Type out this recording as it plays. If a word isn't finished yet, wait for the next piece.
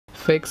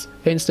fix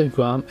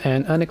Instagram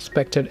and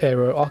unexpected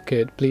error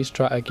occurred. Please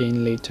try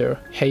again later.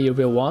 Hey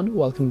everyone,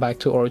 welcome back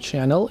to our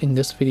channel. In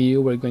this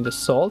video we're going to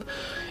solve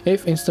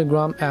if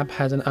Instagram app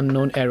has an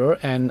unknown error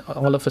and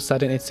all of a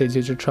sudden it says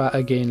you to try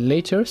again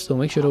later. So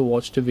make sure to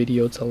watch the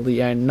video till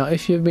the end. Now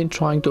if you've been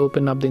trying to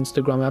open up the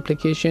Instagram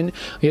application,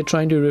 you're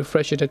trying to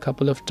refresh it a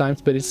couple of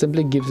times, but it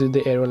simply gives you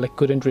the error like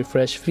couldn't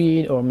refresh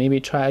feed or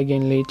maybe try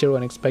again later or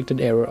unexpected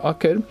error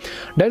occurred.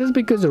 That is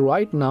because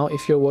right now,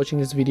 if you're watching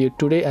this video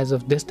today, as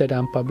of this that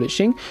I'm publishing,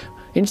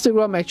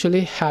 Instagram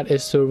actually had a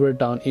server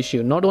down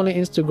issue. Not only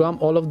Instagram,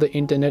 all of the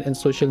internet and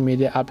social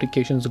media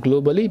applications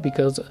globally,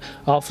 because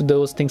of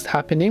those things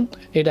happening,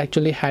 it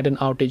actually had an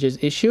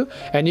outages issue.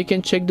 And you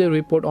can check the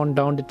report on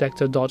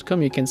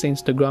downdetector.com. You can see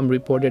Instagram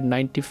reported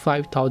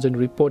 95,000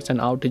 reports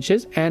and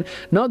outages, and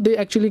now they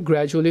actually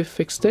gradually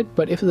fixed it.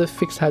 But if the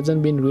fix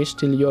hasn't been reached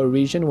till your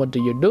region, what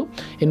do?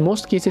 In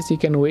most cases you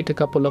can wait a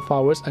couple of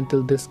hours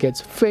until this gets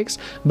fixed,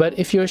 but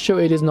if you're sure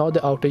it is not the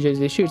outages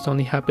issue, it's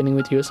only happening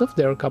with yourself,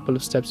 there are a couple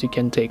of steps you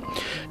can take.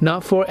 Now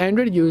for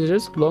Android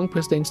users, long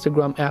press the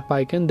Instagram app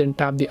icon, then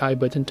tap the I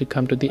button to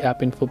come to the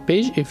app info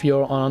page. If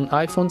you're on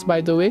iPhones,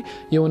 by the way,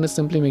 you want to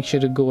simply make sure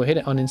to go ahead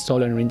and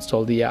uninstall and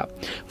reinstall the app.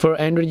 For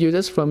Android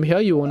users, from here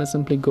you want to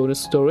simply go to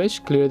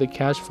storage, clear the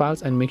cache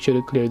files, and make sure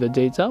to clear the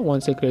data.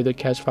 Once you clear the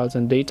cache files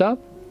and data,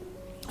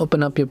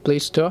 open up your Play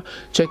Store,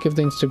 check if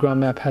the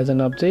Instagram app has an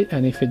update,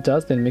 and if it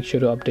does, then make sure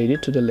to update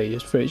it to the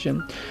latest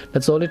version.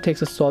 That's all it takes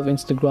to solve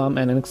Instagram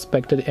and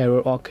unexpected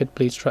error occurred.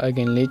 Please try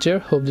again later.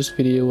 Hope this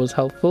video was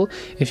helpful.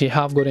 If you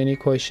have got any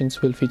questions,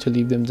 feel free to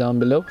leave them down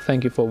below.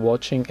 Thank you for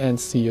watching and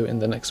see you in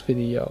the next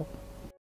video.